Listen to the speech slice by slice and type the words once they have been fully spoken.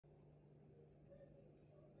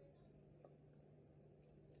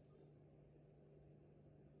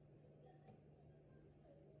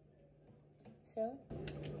Michelle.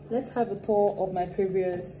 Let's have a tour of my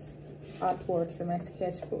previous artworks in my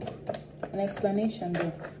sketchbook. An explanation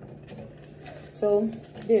though. So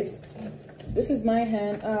this is my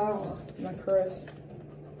hand. Oh, my purse.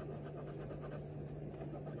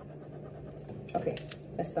 Okay,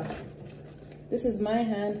 let's start. This is my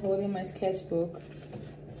hand holding my sketchbook,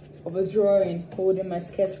 of a drawing holding my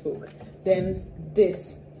sketchbook. Then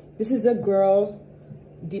this is a girl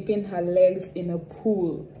dipping her legs in a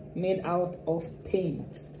pool made out of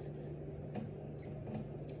paint.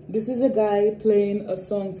 This is a guy playing a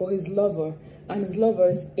song for his lover, and his lover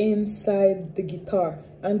is inside the guitar,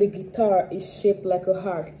 and the guitar is shaped like a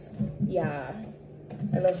heart. Yeah,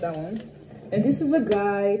 I love that one. And this is a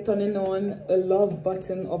guy turning on a love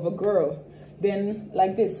button of a girl. Then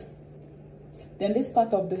like this. Then this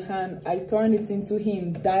part of the hand, I turn it into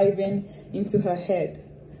him diving into her head.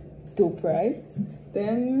 Dope, right?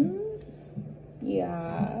 Then,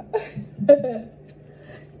 yeah.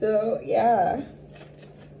 So, yeah.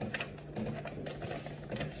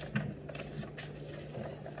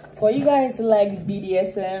 For you guys who like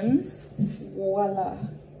BDSM, voila.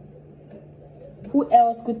 Who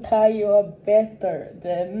else could tie you up better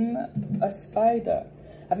than a spider?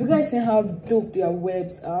 Have you guys seen how dope their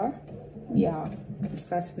webs are? Yeah, it's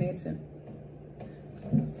fascinating.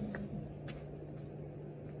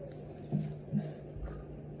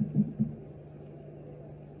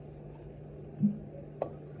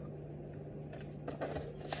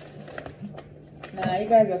 Now, you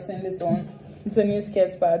guys have seen this one. It's a new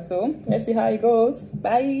sketch pad, so let's see how it goes.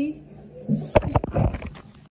 Bye.